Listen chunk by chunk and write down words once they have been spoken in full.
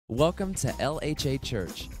Welcome to LHA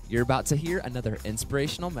Church. You're about to hear another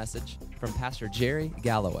inspirational message from Pastor Jerry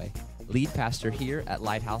Gallaway, lead pastor here at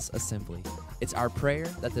Lighthouse Assembly. It's our prayer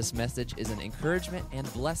that this message is an encouragement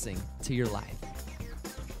and blessing to your life.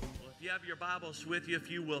 Well, if you have your Bibles with you,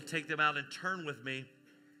 if you will take them out and turn with me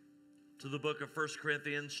to the book of 1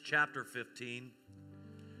 Corinthians chapter 15.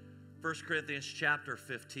 1 Corinthians chapter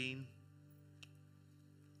 15.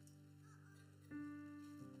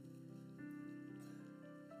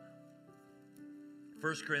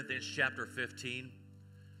 1 Corinthians chapter 15.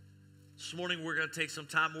 This morning we're going to take some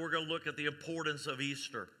time and we're going to look at the importance of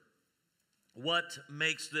Easter. What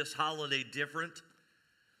makes this holiday different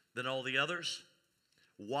than all the others?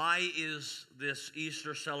 Why is this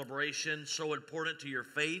Easter celebration so important to your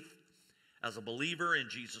faith as a believer in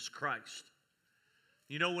Jesus Christ?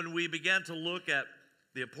 You know, when we begin to look at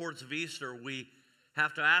the importance of Easter, we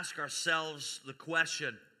have to ask ourselves the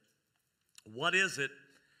question, what is it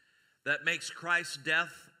that makes Christ's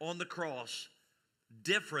death on the cross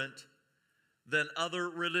different than other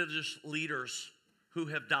religious leaders who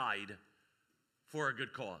have died for a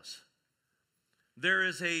good cause? There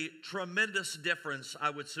is a tremendous difference, I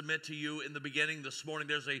would submit to you in the beginning this morning.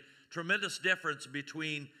 There's a tremendous difference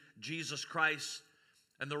between Jesus Christ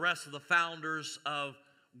and the rest of the founders of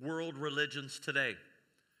world religions today.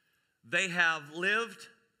 They have lived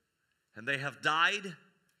and they have died.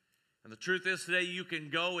 And the truth is today you can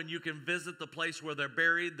go and you can visit the place where they're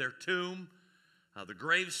buried, their tomb, the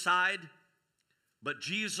graveside. But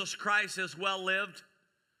Jesus Christ has well lived.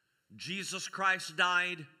 Jesus Christ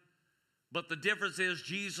died. But the difference is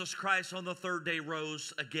Jesus Christ on the third day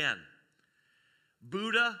rose again.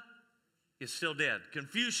 Buddha is still dead.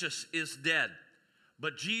 Confucius is dead.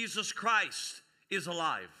 But Jesus Christ is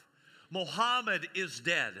alive. Muhammad is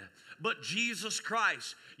dead. But Jesus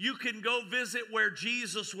Christ, you can go visit where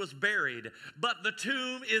Jesus was buried, but the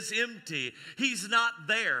tomb is empty. He's not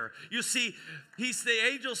there. You see,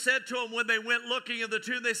 the angel said to him when they went looking in the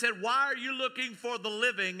tomb, they said, "Why are you looking for the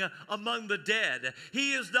living among the dead?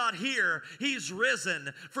 He is not here. He's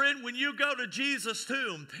risen." Friend, when you go to Jesus'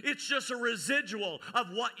 tomb, it's just a residual of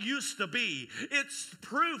what used to be. It's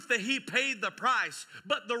proof that he paid the price.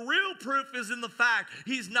 But the real proof is in the fact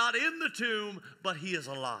he's not in the tomb, but he is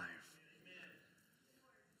alive.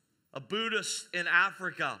 A Buddhist in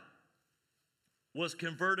Africa was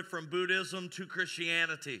converted from Buddhism to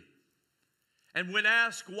Christianity. And when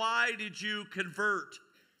asked, why did you convert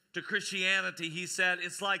to Christianity, he said,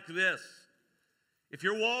 it's like this. If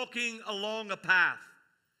you're walking along a path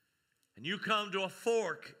and you come to a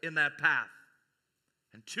fork in that path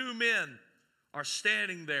and two men are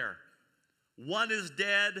standing there, one is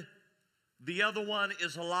dead, the other one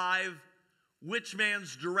is alive, which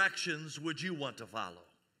man's directions would you want to follow?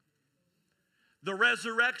 The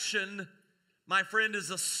resurrection, my friend, is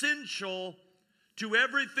essential to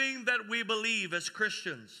everything that we believe as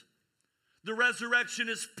Christians. The resurrection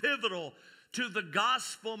is pivotal to the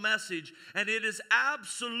gospel message, and it is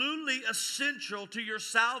absolutely essential to your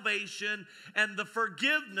salvation and the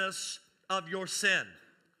forgiveness of your sin.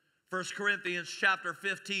 1 Corinthians chapter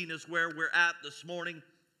 15 is where we're at this morning.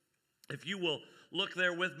 If you will look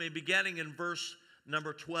there with me, beginning in verse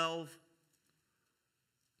number 12.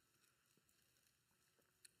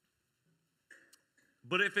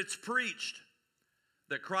 But if it's preached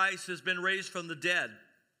that Christ has been raised from the dead,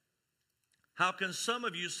 how can some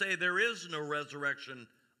of you say there is no resurrection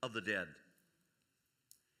of the dead?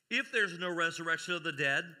 If there's no resurrection of the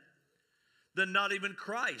dead, then not even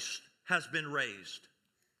Christ has been raised.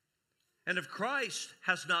 And if Christ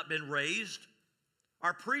has not been raised,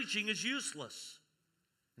 our preaching is useless,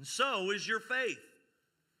 and so is your faith.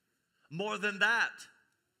 More than that,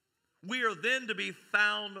 we are then to be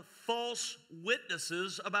found false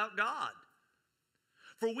witnesses about God.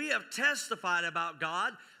 For we have testified about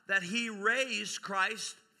God that he raised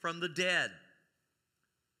Christ from the dead.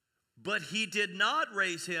 But he did not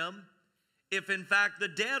raise him if in fact the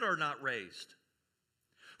dead are not raised.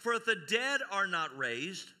 For if the dead are not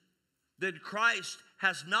raised, then Christ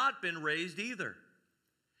has not been raised either.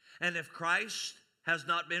 And if Christ has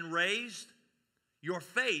not been raised, your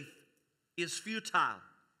faith is futile,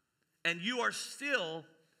 and you are still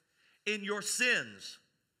in your sins.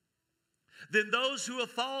 Then those who have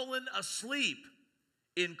fallen asleep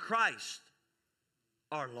in Christ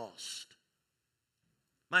are lost.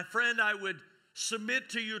 My friend, I would submit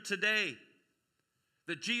to you today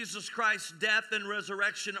that Jesus Christ's death and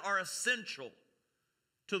resurrection are essential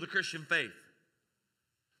to the Christian faith.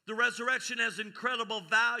 The resurrection has incredible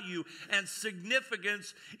value and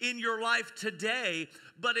significance in your life today,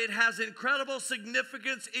 but it has incredible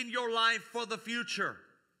significance in your life for the future.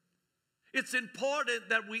 It's important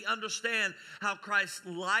that we understand how Christ's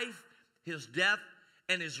life, his death,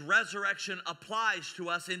 and his resurrection applies to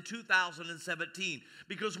us in 2017.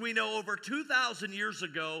 Because we know over 2,000 years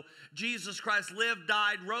ago, Jesus Christ lived,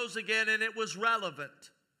 died, rose again, and it was relevant.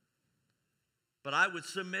 But I would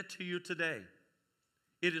submit to you today,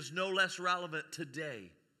 it is no less relevant today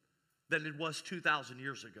than it was 2,000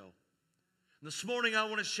 years ago. This morning I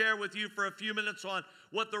want to share with you for a few minutes on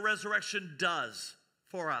what the resurrection does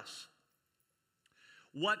for us.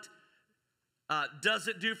 What does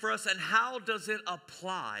it do for us, and how does it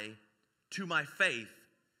apply to my faith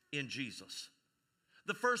in Jesus?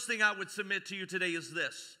 The first thing I would submit to you today is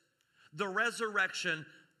this: the resurrection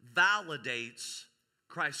validates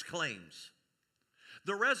Christ's claims.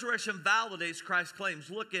 The resurrection validates Christ's claims.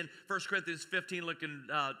 Look in 1 Corinthians 15, look in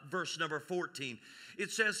verse number 14. It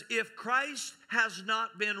says, if Christ has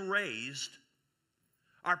not been raised,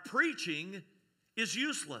 our preaching is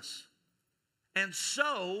useless, and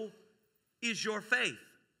so is your faith.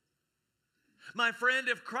 My friend,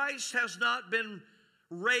 if Christ has not been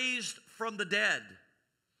raised from the dead,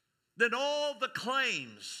 then all the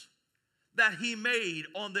claims that he made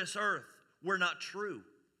on this earth were not true.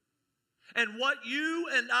 And what you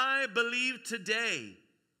and I believe today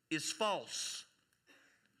is false.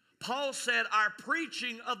 Paul said our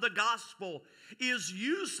preaching of the gospel is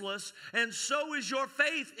useless, and so is your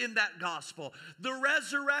faith in that gospel. The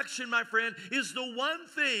resurrection, my friend, is the one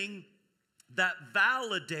thing that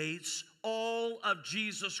validates all of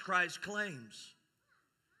Jesus Christ's claims.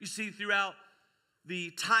 You see, throughout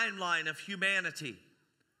the timeline of humanity,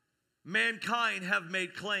 mankind have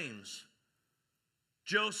made claims.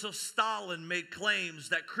 Joseph Stalin made claims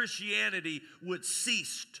that Christianity would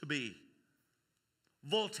cease to be.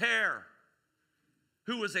 Voltaire,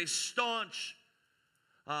 who was a staunch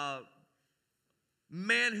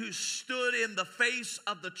man who stood in the face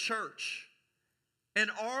of the church and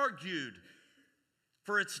argued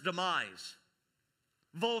for its demise.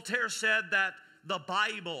 Voltaire said that the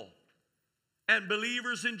Bible and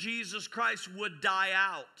believers in Jesus Christ would die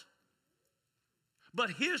out. But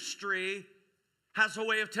history has a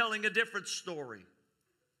way of telling a different story.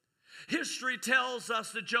 History tells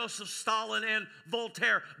us that Joseph Stalin and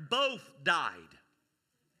Voltaire both died.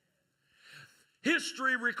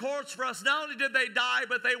 History records for us not only did they die,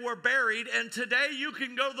 but they were buried, and today you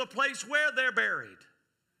can go to the place where they're buried.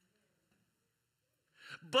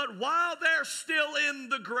 But while they're still in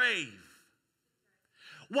the grave,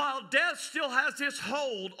 while death still has its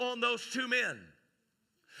hold on those two men,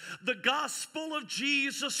 the gospel of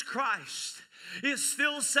Jesus Christ is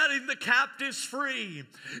still setting the captives free.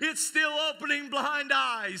 It's still opening blind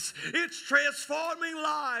eyes. It's transforming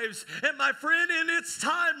lives. And my friend, in its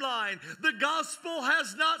timeline, the gospel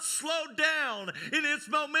has not slowed down in its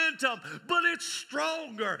momentum, but it's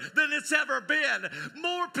stronger than it's ever been.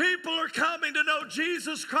 More people are coming to know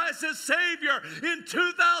Jesus Christ as Savior in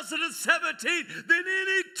 2017 than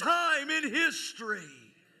any time in history.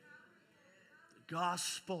 The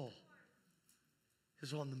gospel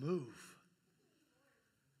is on the move.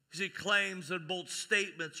 You see, claims and bold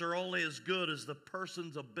statements are only as good as the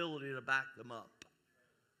person's ability to back them up.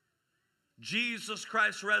 Jesus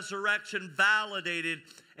Christ's resurrection validated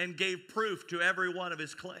and gave proof to every one of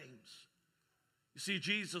his claims. You see,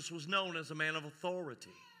 Jesus was known as a man of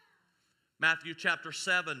authority. Matthew chapter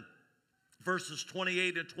 7, verses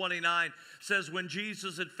 28 and 29 says, when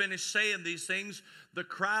Jesus had finished saying these things, the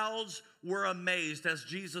crowds were amazed. Has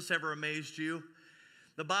Jesus ever amazed you?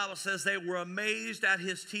 The Bible says they were amazed at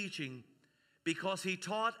his teaching because he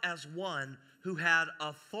taught as one who had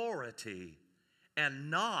authority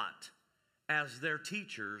and not as their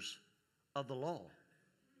teachers of the law.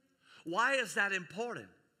 Why is that important?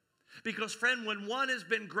 Because, friend, when one has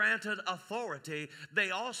been granted authority,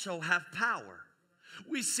 they also have power.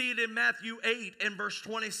 We see it in Matthew 8 and verse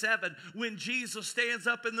 27 when Jesus stands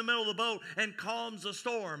up in the middle of the boat and calms the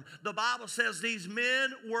storm. The Bible says these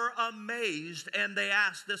men were amazed and they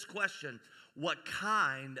asked this question: what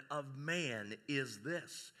kind of man is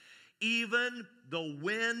this? Even the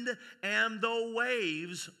wind and the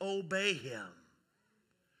waves obey him.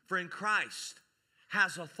 Friend, Christ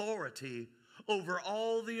has authority over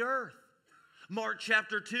all the earth. Mark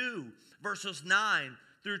chapter 2 verses 9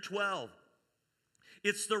 through 12.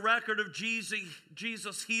 It's the record of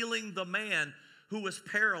Jesus healing the man who was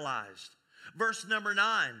paralyzed. Verse number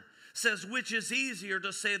 9 says, which is easier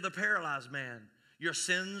to say to the paralyzed man, your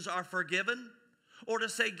sins are forgiven, or to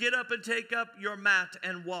say, get up and take up your mat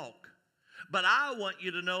and walk? But I want you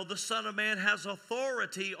to know the Son of Man has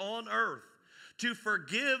authority on earth to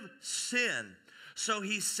forgive sin. So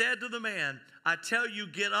he said to the man, I tell you,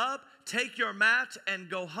 get up, take your mat, and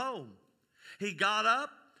go home. He got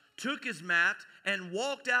up, took his mat, and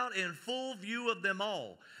walked out in full view of them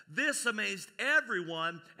all. This amazed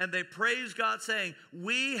everyone, and they praised God, saying,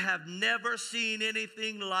 "We have never seen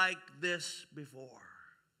anything like this before."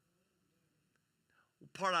 The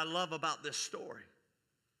part I love about this story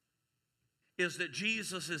is that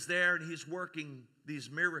Jesus is there and he's working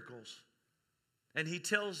these miracles. And he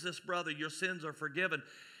tells this brother, "Your sins are forgiven."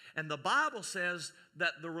 And the Bible says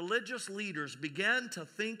that the religious leaders began to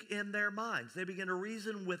think in their minds. They began to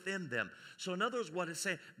reason within them. So in other words, what it's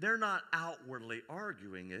saying, they're not outwardly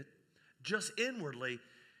arguing it, just inwardly.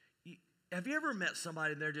 Have you ever met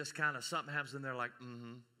somebody and they're just kind of, something happens and they're like,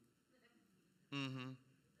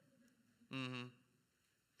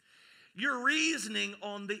 You're reasoning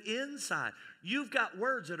on the inside. You've got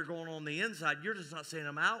words that are going on the inside. You're just not saying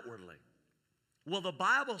them outwardly. Well, the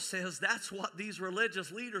Bible says that's what these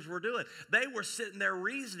religious leaders were doing. They were sitting there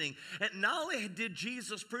reasoning. And not only did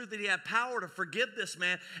Jesus prove that he had power to forgive this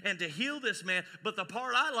man and to heal this man, but the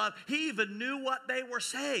part I love, he even knew what they were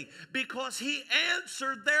saying because he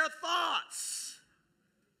answered their thoughts.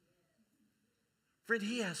 Friend,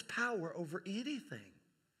 he has power over anything.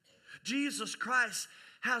 Jesus Christ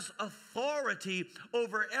has authority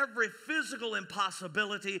over every physical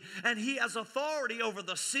impossibility, and he has authority over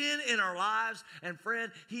the sin in our lives. And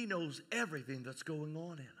friend, he knows everything that's going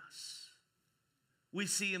on in us. We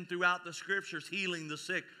see him throughout the scriptures, healing the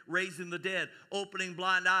sick, raising the dead, opening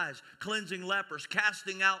blind eyes, cleansing lepers,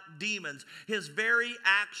 casting out demons. His very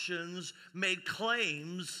actions made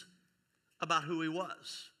claims about who he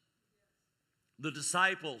was. The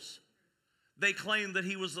disciples, they claimed that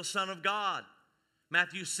he was the Son of God.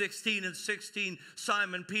 Matthew 16:16,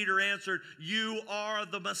 Simon Peter answered, "You are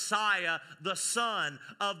the Messiah, the Son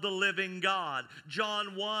of the living God."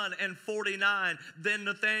 John 1:49, then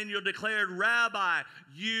Nathanael declared, "Rabbi,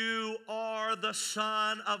 you are the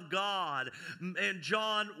Son of God." In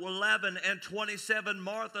John 11:27,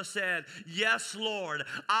 Martha said, "Yes, Lord,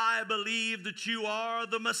 I believe that you are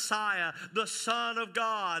the Messiah, the Son of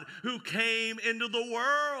God, who came into the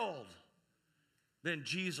world." Then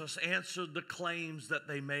Jesus answered the claims that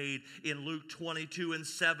they made in Luke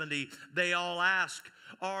 22:70. They all asked,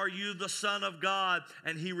 "Are you the Son of God?"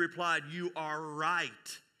 And he replied, "You are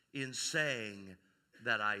right in saying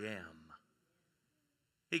that I am."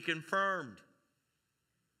 He confirmed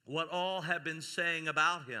what all have been saying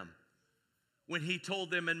about him when he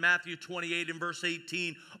told them in Matthew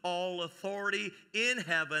 28:18, "All authority in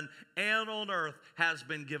heaven and on earth has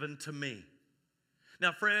been given to me."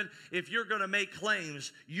 Now, friend, if you're going to make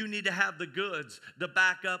claims, you need to have the goods to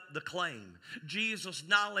back up the claim. Jesus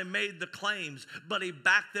not only made the claims, but he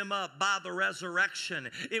backed them up by the resurrection.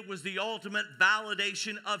 It was the ultimate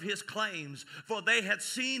validation of his claims, for they had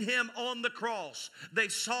seen him on the cross. They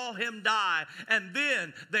saw him die, and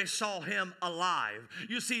then they saw him alive.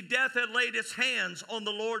 You see, death had laid its hands on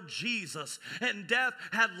the Lord Jesus, and death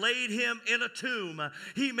had laid him in a tomb.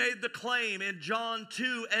 He made the claim in John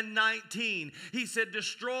 2:19. He said,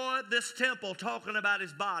 "Destroy this temple," talking about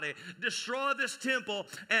his body. "Destroy this temple,"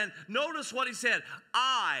 and notice what he said,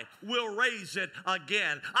 "I will raise it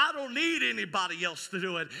again." I don't need anybody else to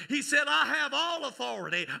do it. He said, "I have all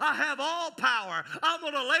authority. I have all power. I'm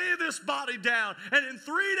going to lay this body down, and in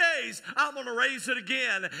 3 days, I'm going to raise it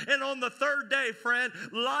again." And on the third day, friend,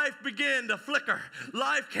 life began to flicker.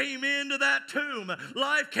 Life came into that tomb.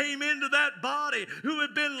 Life came into that body who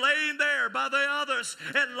had been laying there by the others,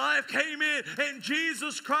 and life came in, and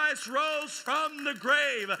Jesus Christ rose from the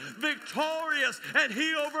grave victorious, and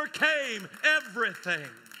he overcame everything.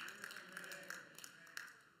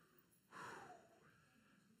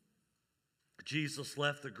 Jesus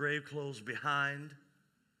left the grave clothes behind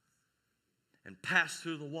and passed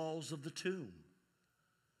through the walls of the tomb.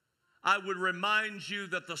 I would remind you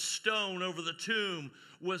that the stone over the tomb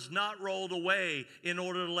was not rolled away in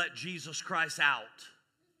order to let Jesus Christ out.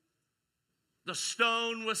 The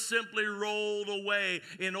stone was simply rolled away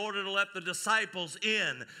in order to let the disciples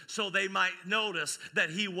in so they might notice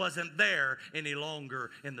that he wasn't there any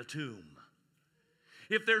longer in the tomb.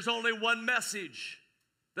 If there's only one message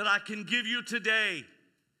that I can give you today,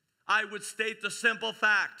 I would state the simple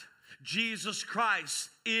fact: Jesus Christ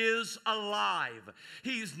is alive.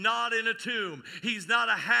 He's not in a tomb. He's not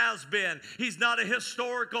a has-been. He's not a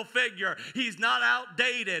historical figure. He's not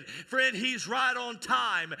outdated. Friend, he's right on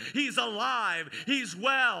time. He's alive. He's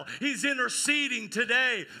well. He's interceding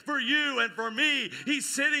today for you and for me. He's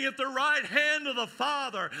sitting at the right hand of the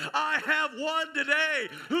Father. I have one today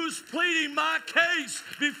who's pleading my case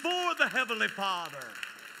before the Heavenly Father.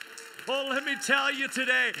 Well, let me tell you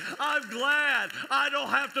today, I'm glad I don't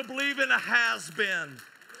have to believe in a has-been.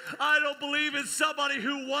 I don't believe in somebody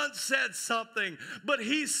who once said something, but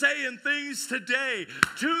he's saying things today,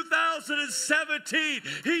 2017.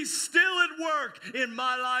 He's still at work in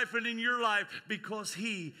my life and in your life because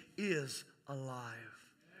he is alive.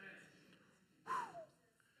 Whew.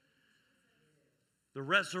 The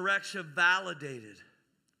resurrection validated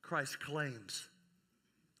Christ's claims.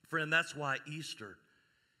 Friend, that's why Easter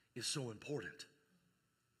is so important.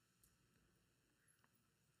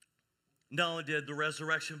 Not only did the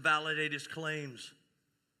resurrection validate his claims,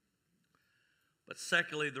 but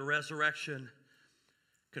secondly, the resurrection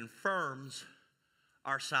confirms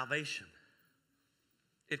our salvation.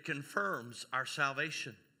 It confirms our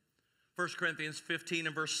salvation. 1 Corinthians 15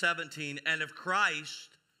 and verse 17, and if Christ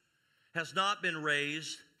has not been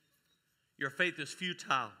raised, your faith is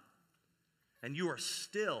futile, and you are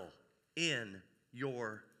still in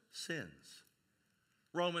your sins.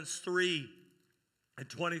 Romans 3 and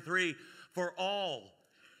 23, for all,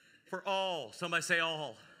 somebody say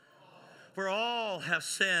all. For all have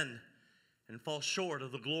sinned and fall short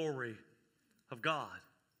of the glory of God.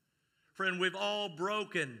 Friend, we've all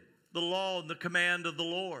broken the law and the command of the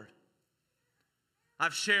Lord.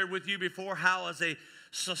 I've shared with you before how as a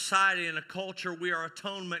society and a culture we are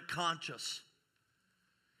atonement conscious.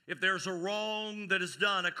 If there's a wrong that is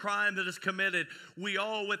done, a crime that is committed, we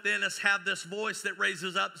all within us have this voice that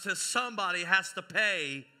raises up and says somebody has to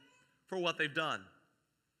pay for what they've done.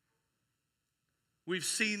 We've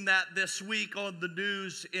seen that this week on the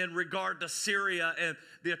news in regard to Syria and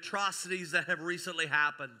the atrocities that have recently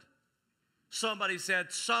happened. Somebody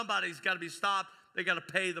said somebody's got to be stopped. They got to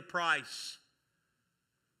pay the price.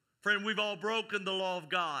 Friend, we've all broken the law of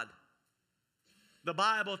God. The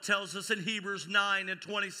Bible tells us in Hebrews 9 and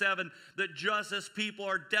 27 that just as people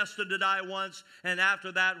are destined to die once, and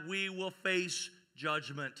after that we will face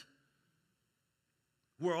judgment.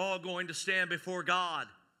 We're all going to stand before God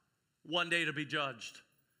one day to be judged.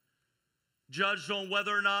 Judged on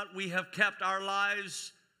whether or not we have kept our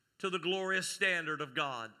lives to the glorious standard of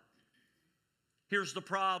God. Here's the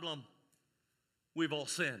problem. We've all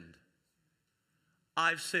sinned.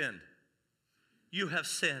 I've sinned. You have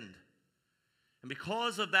sinned. And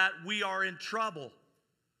because of that, we are in trouble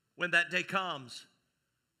when that day comes.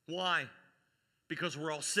 Why? Because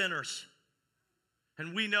we're all sinners.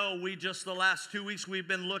 And we know the last 2 weeks we've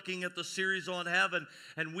been looking at the series on heaven,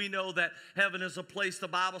 and we know that heaven is a place, the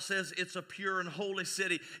Bible says, it's a pure and holy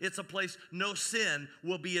city. It's a place no sin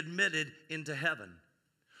will be admitted into heaven.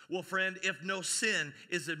 Well, friend, if no sin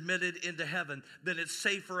is admitted into heaven, then it's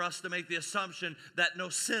safe for us to make the assumption that no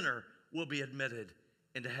sinner will be admitted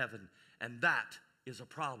into heaven. And that is a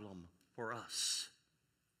problem for us.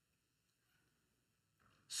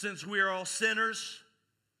 Since we are all sinners,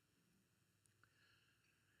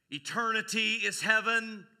 eternity is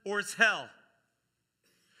heaven or it's hell.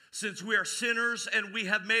 Since we are sinners and we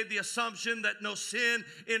have made the assumption that no sin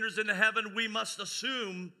enters into heaven, we must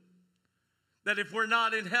assume that if we're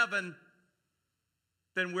not in heaven,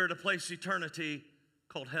 then we're to place eternity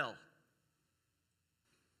called hell.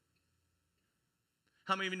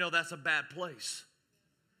 How many of you know that's a bad place?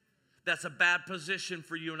 That's a bad position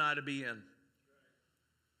for you and I to be in.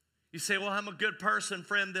 You say, well, I'm a good person.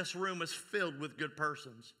 Friend, this room is filled with good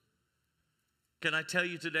persons. Can I tell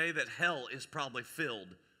you today that hell is probably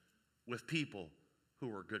filled with people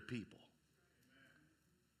who are good people?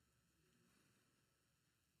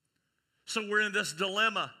 So we're in this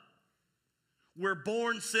dilemma. We're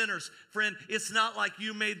born sinners. Friend, it's not like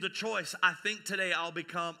you made the choice. I think today I'll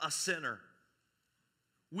become a sinner.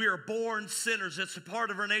 We are born sinners. It's a part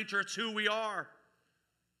of our nature. It's who we are.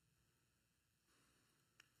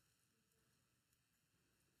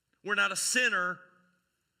 We're not a sinner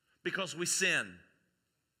because we sin.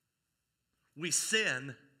 We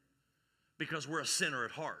sin because we're a sinner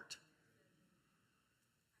at heart.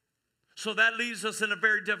 So that leaves us in a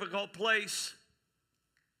very difficult place.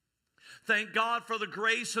 Thank God for the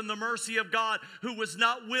grace and the mercy of God, who was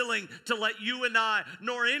not willing to let you and I,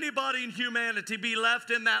 nor anybody in humanity, be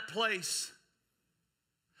left in that place.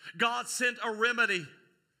 God sent a remedy.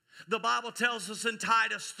 The Bible tells us in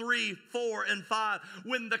Titus 3, 4, and 5,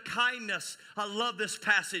 when the kindness, I love this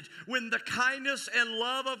passage, when the kindness and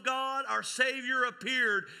love of God, our Savior,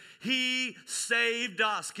 appeared, He saved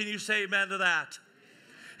us. Can you say amen to that?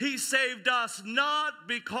 He saved us not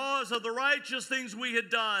because of the righteous things we had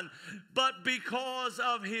done, but because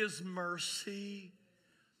of His mercy.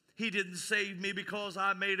 He didn't save me because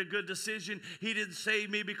I made a good decision. He didn't save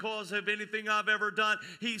me because of anything I've ever done.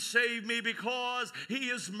 He saved me because He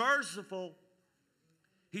is merciful.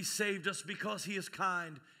 He saved us because He is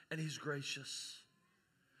kind and He's gracious.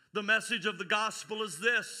 The message of the gospel is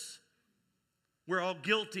this: We're all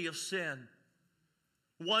guilty of sin.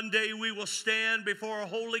 One day we will stand before a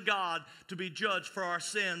holy God to be judged for our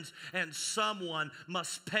sins, and someone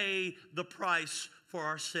must pay the price for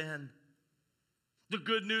our sin. The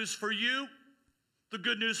good news for you, the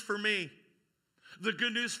good news for me, the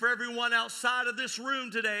good news for everyone outside of this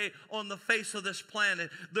room today on the face of this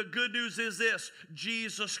planet. The good news is this: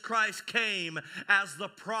 Jesus Christ came as the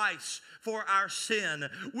price for our sin.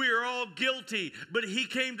 We are all guilty, but He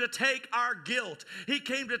came to take our guilt. He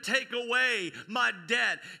came to take away my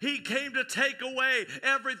debt. He came to take away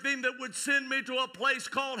everything that would send me to a place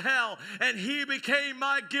called hell. And He became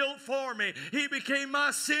my guilt for me. He became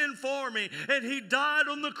my sin for me. And He died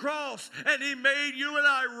on the cross. And He made you and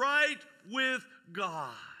I right with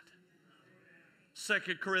God. 2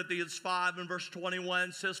 Corinthians 5 and verse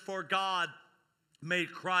 21 says, "For God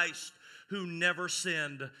made Christ, who never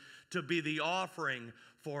sinned, to be the offering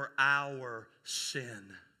for our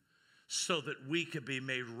sin, so that we could be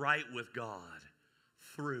made right with God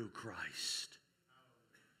through Christ."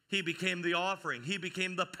 He became the offering. He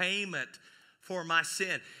became the payment for my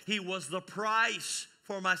sin. He was the price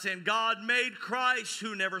for my sin. God made Christ,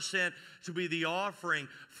 who never sinned, to be the offering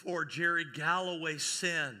for Jerry Gallaway's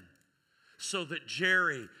sin, so that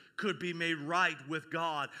Jerry could be made right with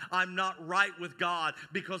God. I'm not right with God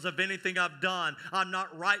because of anything I've done. I'm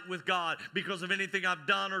not right with God because of anything I've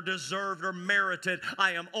done or deserved or merited.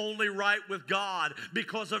 I am only right with God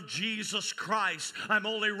because of Jesus Christ. I'm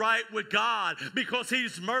only right with God because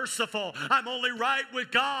He's merciful. I'm only right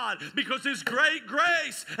with God because His great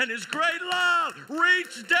grace and His great love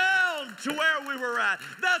reached down to where we were at.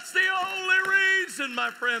 That's the only reason,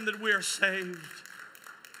 my friend, that we are saved.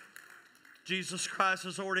 Jesus Christ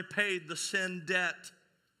has already paid the sin debt.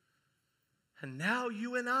 And now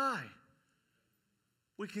you and I,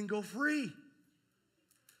 we can go free.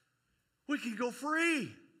 We can go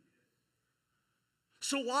free.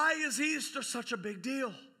 So why is Easter such a big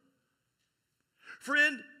deal?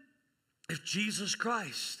 Friend, if Jesus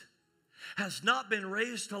Christ has not been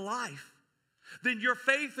raised to life, then your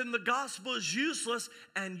faith in the gospel is useless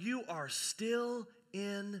and you are still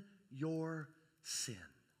in your sin.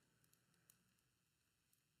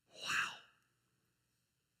 Wow.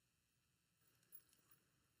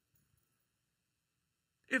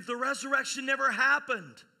 If the resurrection never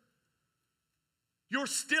happened, you're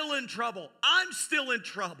still in trouble. I'm still in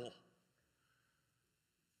trouble.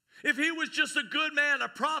 If He was just a good man, a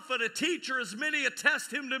prophet, a teacher, as many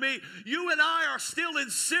attest Him to me, you and I are still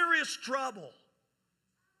in serious trouble.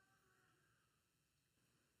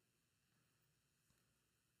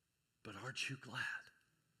 But aren't you glad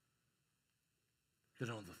that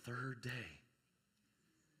on the third day,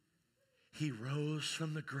 He rose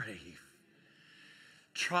from the grave,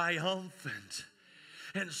 triumphant.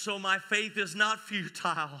 And so my faith is not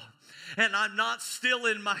futile, and I'm not still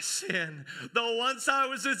in my sin. Though once I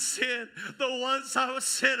was in sin, though once I was a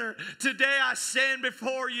sinner, today I stand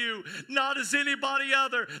before you, not as anybody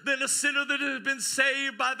other than a sinner that has been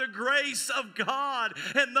saved by the grace of God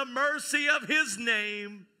and the mercy of His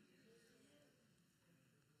name.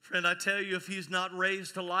 Friend, I tell you, if He's not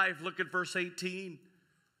raised to life, look at verse 18. It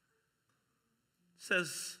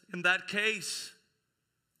says, in that case,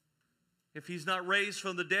 if He's not raised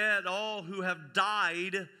from the dead, all who have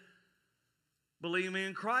died believing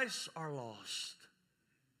in Christ are lost.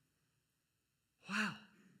 Wow.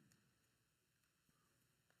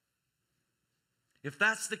 If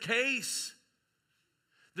that's the case,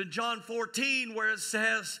 then John 14, where it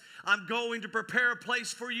says, I'm going to prepare a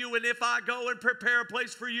place for you, and if I go and prepare a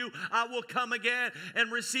place for you, I will come again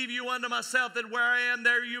and receive you unto myself, that where I am,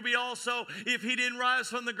 there you be also. If He didn't rise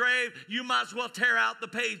from the grave, you might as well tear out the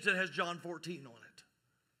page that has John 14 on it.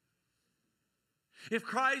 If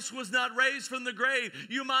Christ was not raised from the grave,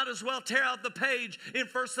 you might as well tear out the page in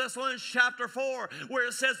 1 Thessalonians chapter 4, where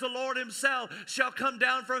it says the Lord Himself shall come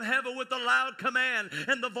down from heaven with a loud command,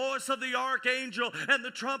 and the voice of the archangel, and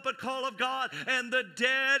the trumpet call of God, and the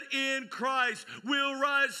dead in Christ will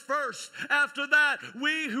rise first. After that,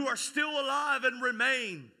 we who are still alive and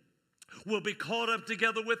remain will be caught up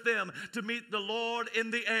together with them to meet the Lord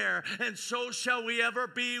in the air, and so shall we ever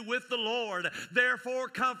be with the Lord. Therefore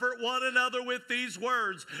comfort one another with these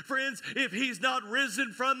words. Friends, if He's not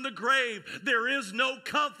risen from the grave, there is no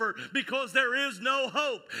comfort, because there is no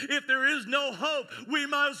hope. If there is no hope, we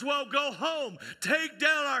might as well go home, take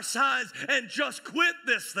down our signs, and just quit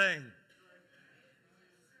this thing.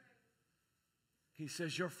 He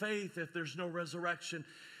says your faith, if there's no resurrection,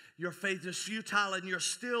 your faith is futile and you're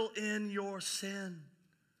still in your sin.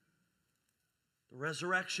 The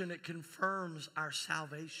resurrection, it confirms our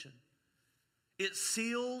salvation. It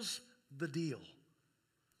seals the deal.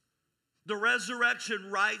 The resurrection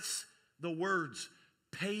writes the words,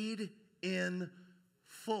 paid in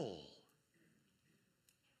full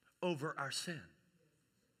over our sin.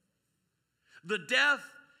 The death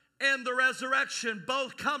and the resurrection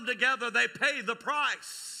both come together. They pay the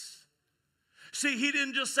price. See, he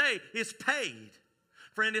didn't just say it's paid.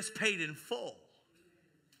 Friend, it's paid in full.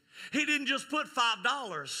 He didn't just put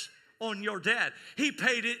 $5 on your debt. He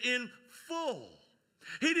paid it in full.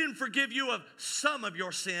 He didn't forgive you of some of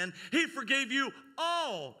your sin. He forgave you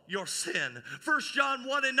all your sin. 1 John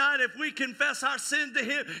 1:9, if we confess our sin to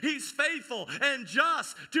him, he's faithful and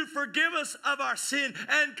just to forgive us of our sin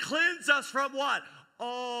and cleanse us from what?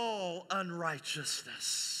 All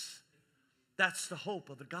unrighteousness. That's the hope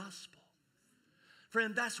of the gospel.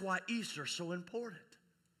 Friend, that's why Easter is so important.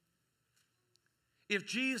 If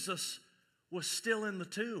Jesus was still in the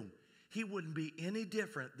tomb, he wouldn't be any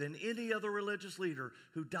different than any other religious leader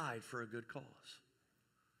who died for a good cause.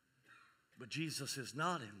 But Jesus is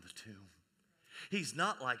not in the tomb. He's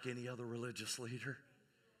not like any other religious leader.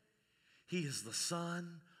 He is the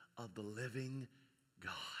Son of the living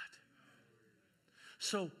God.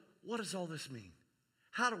 So, what does all this mean?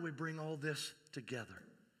 How do we bring all this together?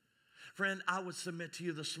 Friend, I would submit to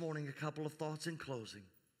you this morning a couple of thoughts in closing.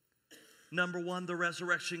 Number one, the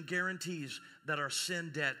resurrection guarantees that our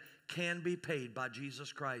sin debt can be paid by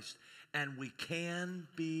Jesus Christ, and we can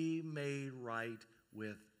be made right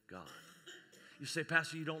with God. You say,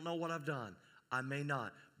 Pastor, you don't know what I've done. I may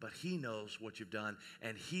not, but he knows what you've done,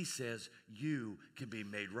 and he says you can be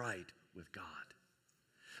made right with God.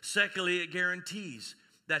 Secondly, it guarantees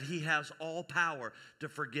that he has all power to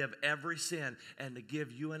forgive every sin and to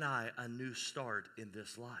give you and I a new start in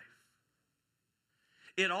this life.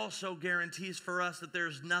 It also guarantees for us that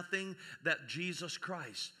there's nothing that Jesus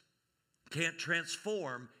Christ can't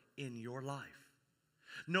transform in your life.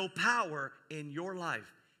 No power in your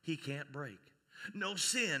life he can't break. No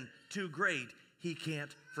sin too great he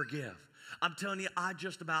can't forgive. I'm telling you, I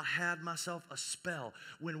just about had myself a spell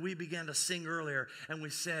when we began to sing earlier and we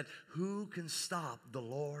said, who can stop the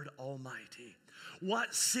Lord Almighty?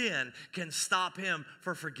 What sin can stop him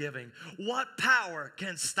from forgiving? What power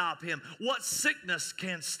can stop him? What sickness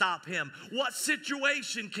can stop him? What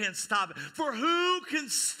situation can stop him? For who can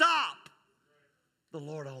stop the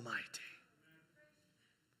Lord Almighty?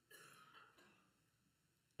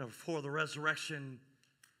 Number four, the resurrection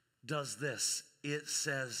does this. It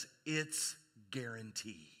says it's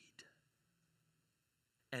guaranteed.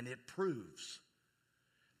 And it proves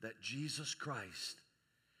that Jesus Christ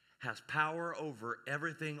has power over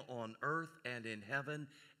everything on earth and in heaven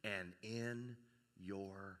and in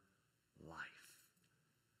your life.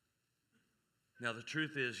 Now, the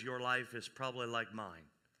truth is, your life is probably like mine.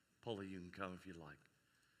 Paula, you can come if you like.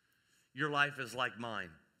 Your life is like mine.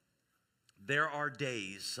 There are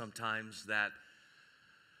days sometimes that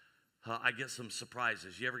I get some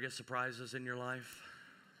surprises. You ever get surprises in your life?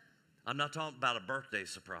 I'm not talking about a birthday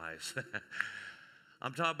surprise.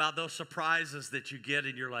 I'm talking about those surprises that you get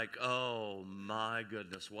and you're like, oh my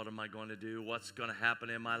goodness, what am I going to do? What's going to happen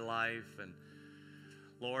in my life? And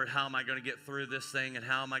Lord, how am I going to get through this thing? And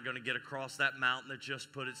how am I going to get across that mountain that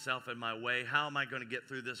just put itself in my way? How am I going to get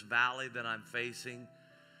through this valley that I'm facing?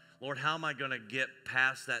 Lord, how am I going to get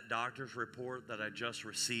past that doctor's report that I just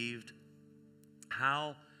received?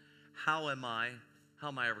 How am I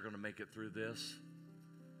ever going to make it through this?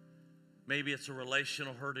 Maybe it's a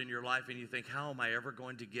relational hurt in your life and you think, how am I ever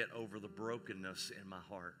going to get over the brokenness in my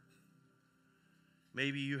heart?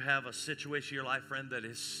 Maybe you have a situation in your life, friend, that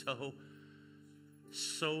is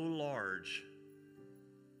so large,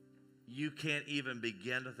 you can't even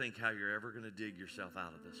begin to think how you're ever going to dig yourself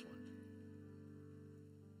out of this one.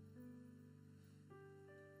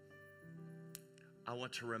 I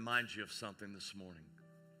want to remind you of something this morning.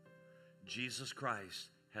 Jesus Christ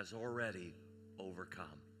has already overcome.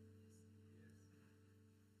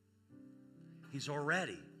 He's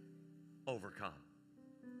already overcome.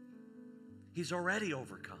 He's already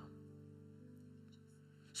overcome.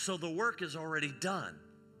 So the work is already done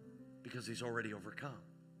because he's already overcome.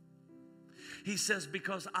 He says,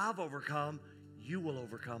 because I've overcome, you will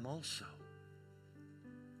overcome also.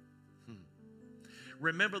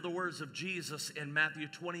 Remember the words of Jesus in Matthew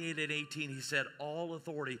 28:18. He said, all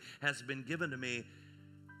authority has been given to me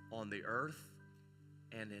on the earth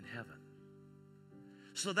and in heaven.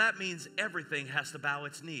 So that means everything has to bow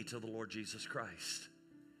its knee to the Lord Jesus Christ.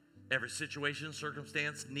 Every situation,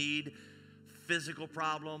 circumstance, need, physical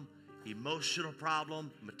problem, emotional problem,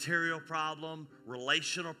 material problem,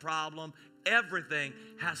 relational problem, everything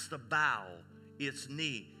has to bow its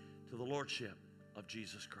knee to the Lordship of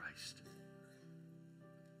Jesus Christ.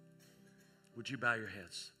 Would you bow your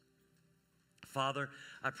heads? Father,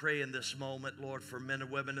 I pray in this moment, Lord, for men and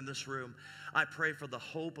women in this room. I pray for the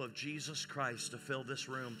hope of Jesus Christ to fill this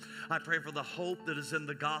room. I pray for the hope that is in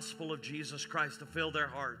the gospel of Jesus Christ to fill their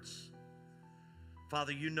hearts.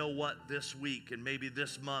 Father, you know what this week and maybe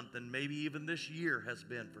this month and maybe even this year has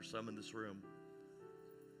been for some in this room.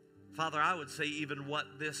 Father, I would say even what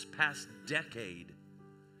this past decade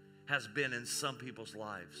has been in some people's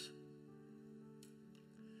lives.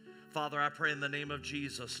 Father, I pray in the name of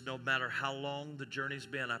Jesus, no matter how long the journey's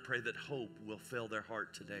been, I pray that hope will fill their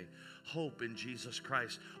heart today. Hope in Jesus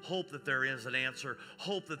Christ. Hope that there is an answer.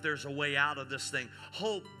 Hope that there's a way out of this thing.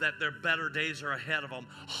 Hope that their better days are ahead of them.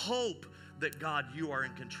 Hope that, God, you are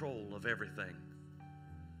in control of everything.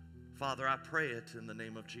 Father, I pray it in the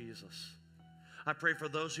name of Jesus. I pray for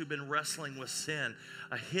those who've been wrestling with sin,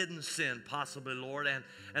 a hidden sin possibly, Lord, and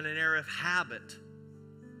an area of habit.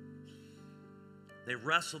 They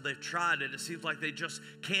wrestled, they've tried it. It seems like they just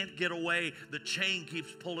can't get away. The chain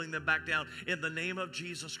keeps pulling them back down. In the name of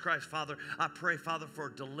Jesus Christ, Father, I pray, Father, for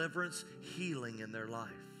deliverance, healing in their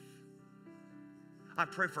life. I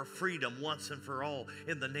pray for freedom once and for all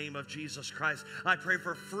in the name of Jesus Christ. I pray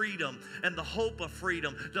for freedom and the hope of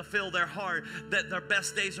freedom to fill their heart, that their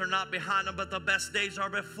best days are not behind them, but the best days are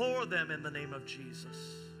before them in the name of Jesus.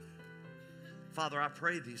 Father, I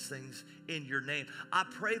pray these things in your name. I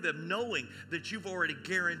pray them knowing that you've already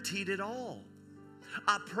guaranteed it all.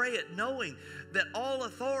 I pray it knowing that all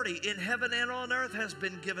authority in heaven and on earth has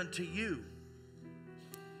been given to you.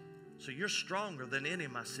 So you're stronger than any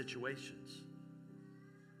of my situations.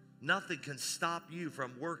 Nothing can stop you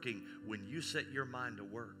from working when you set your mind to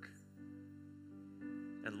work.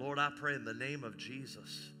 And Lord, I pray in the name of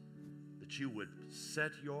Jesus that you would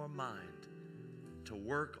set your mind to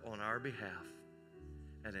work on our behalf.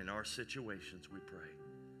 And in our situations, we pray.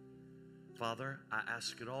 Father, I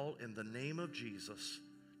ask it all in the name of Jesus,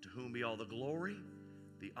 to whom be all the glory,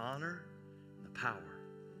 the honor, and the power,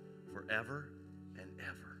 forever and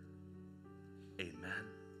ever. Amen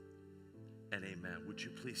and amen. Would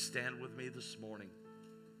you please stand with me this morning?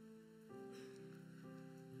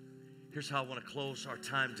 Here's how I want to close our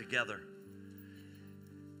time together.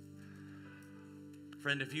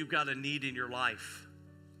 Friend, if you've got a need in your life,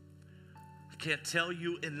 can't tell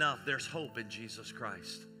you enough, there's hope in Jesus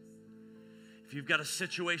Christ. If you've got a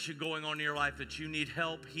situation going on in your life that you need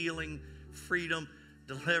help, healing, freedom,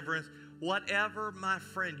 deliverance, whatever, my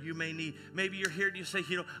friend, you may need. Maybe you're here and you say,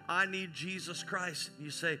 I need Jesus Christ.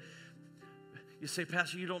 You say,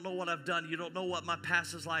 Pastor, you don't know what I've done. You don't know what my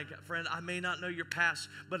past is like. Friend, I may not know your past,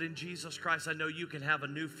 but in Jesus Christ, I know you can have a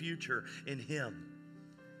new future in Him.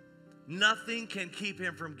 Nothing can keep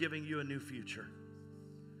Him from giving you a new future.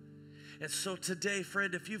 And so today,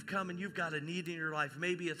 friend, if you've come and you've got a need in your life,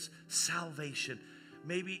 maybe it's salvation,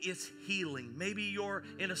 maybe it's healing, maybe you're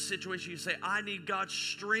in a situation you say, I need God's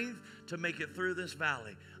strength to make it through this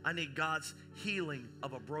valley. I need God's healing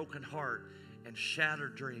of a broken heart and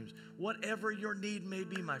shattered dreams. Whatever your need may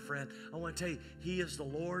be, my friend, I want to tell you, He is the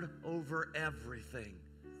Lord over everything,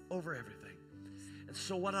 over everything. And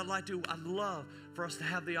so what I'd like to do, I'd love for us to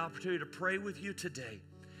have the opportunity to pray with you today.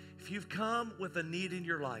 If you've come with a need in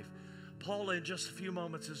your life, Paula, in just a few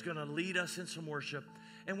moments, is going to lead us in some worship.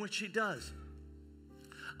 And when she does,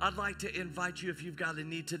 I'd like to invite you, if you've got a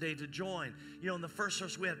need today, to join. In the first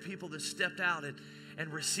service, we had people that stepped out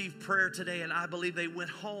and received prayer today, and I believe they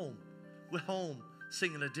went home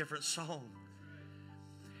singing a different song.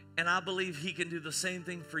 And I believe He can do the same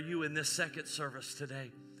thing for you in this second service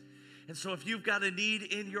today. And so if you've got a need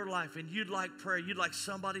in your life and you'd like prayer, you'd like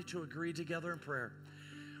somebody to agree together in prayer,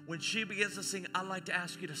 when she begins to sing, I'd like to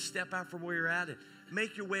ask you to step out from where you're at and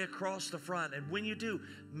make your way across the front. And when you do,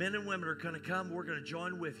 men and women are going to come. We're going to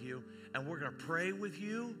join with you, and we're going to pray with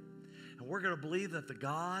you, and we're going to believe that the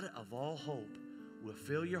God of all hope will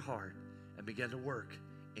fill your heart and begin to work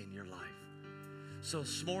in your life. So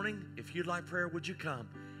this morning, if you'd like prayer, would you come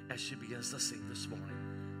as she begins to sing this morning?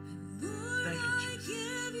 Thank you, Jesus.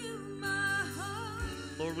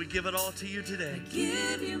 Lord, we give it all to you today. We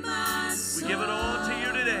give it all to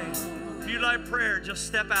you today. If you like prayer, just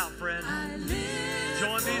step out, friend.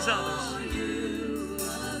 Join these others.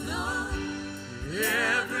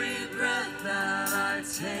 Every breath that I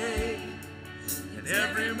take, and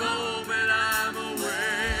every moment I'm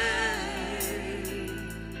away,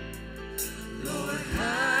 Lord,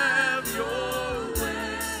 have your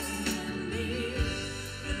way in me.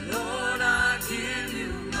 Lord, I give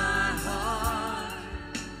you my heart.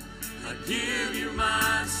 I give you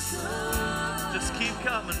my soul. Just keep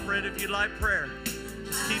coming, friend, if you like prayer.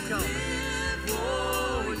 Just keep coming.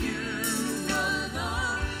 For you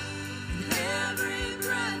alone, in every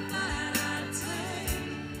breath that I take,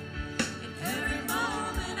 in every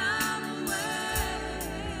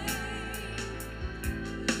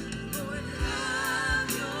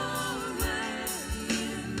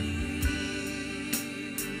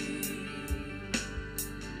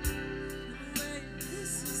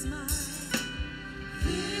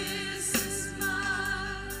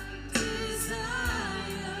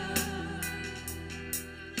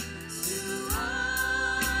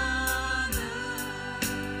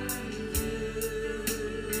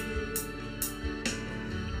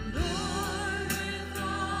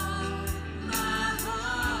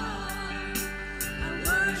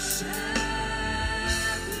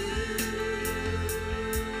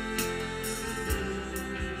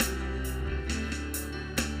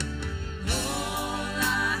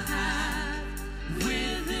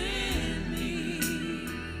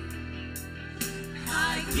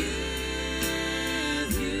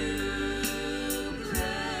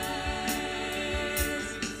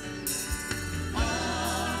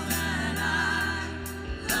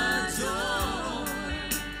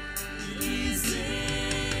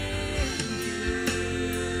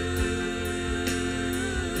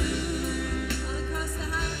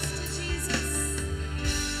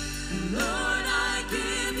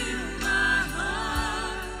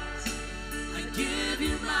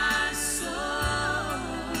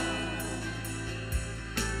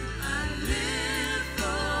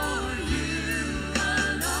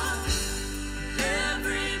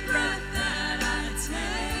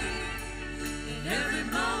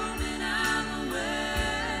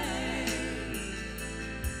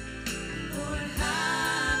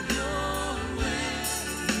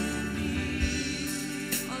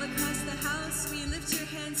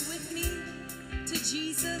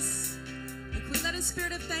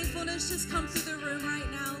Spirit of thankfulness just come through the room right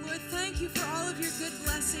now. Lord, thank you for all of your good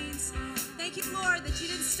blessings. Thank you, Lord, that you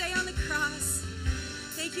didn't stay on the cross.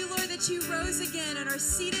 Thank you, Lord, that you rose again and are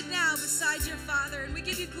seated now beside your Father. And we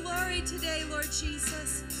give you glory today, Lord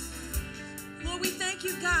Jesus. Lord, we thank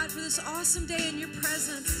you, God, for this awesome day in your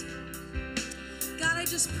presence. God, I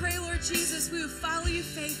just pray, Lord Jesus, we would follow you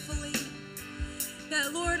faithfully.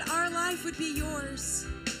 That, Lord, our life would be yours.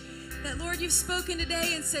 That, Lord, you've spoken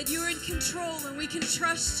today and said you're in control and we can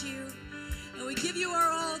trust you. And we give you our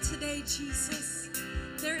all today, Jesus.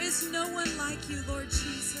 There is no one like you, Lord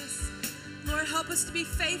Jesus. Lord, help us to be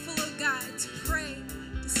faithful, oh God, to pray,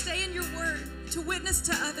 to stay in your word, to witness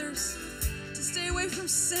to others, to stay away from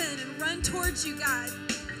sin and run towards you, God.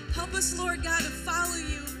 Help us, Lord God, to follow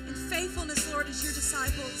you in faithfulness, Lord, as your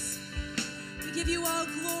disciples. We give you all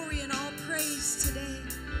glory and all praise today.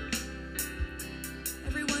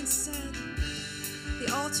 Everyone said,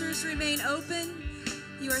 the altars remain open.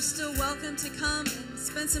 You are still welcome to come and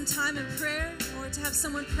spend some time in prayer or to have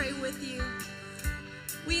someone pray with you.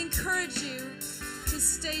 We encourage you to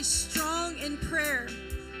stay strong in prayer.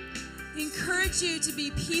 We encourage you to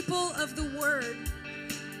be people of the Word,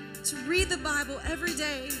 to read the Bible every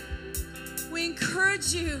day. We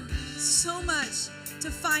encourage you so much to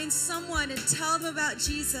find someone and tell them about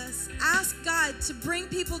Jesus. Ask God to bring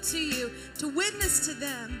people to you, to witness to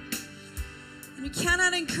them. And we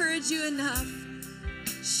cannot encourage you enough.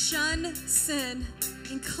 Shun sin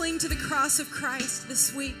and cling to the cross of Christ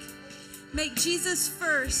this week. Make Jesus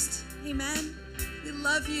first. Amen. We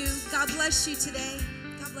love you. God bless you today.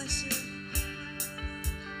 God bless you.